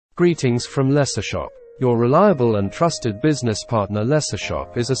Greetings from LesserShop. Your reliable and trusted business partner.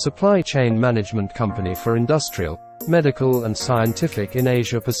 LesserShop is a supply chain management company for industrial, medical and scientific in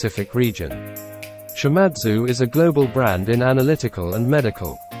Asia-Pacific region. Shimadzu is a global brand in analytical and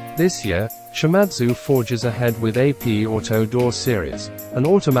medical. This year, Shimadzu forges ahead with AP Auto Door Series, an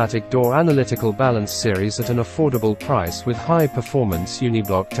automatic door analytical balance series at an affordable price with high-performance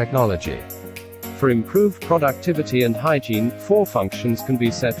UniBloc technology. For improved productivity and hygiene, 4 functions can be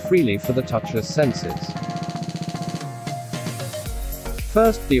set freely for the touchless sensors.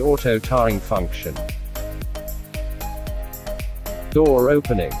 First, the auto tarring function. Door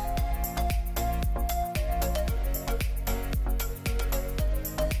opening.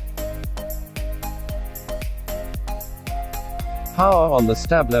 Power on the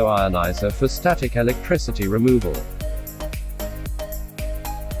Stablo ionizer for static electricity removal.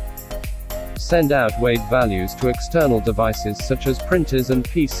 Send out weight values to external devices such as printers and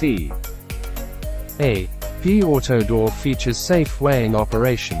PC. AP Auto Door features safe weighing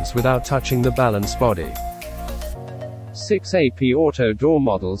operations without touching the balance body. 6 AP Auto Door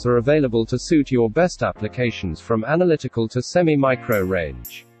models are available to suit your best applications from analytical to semi-micro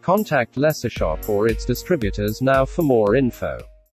range. Contact LesserShop or its distributors now for more info.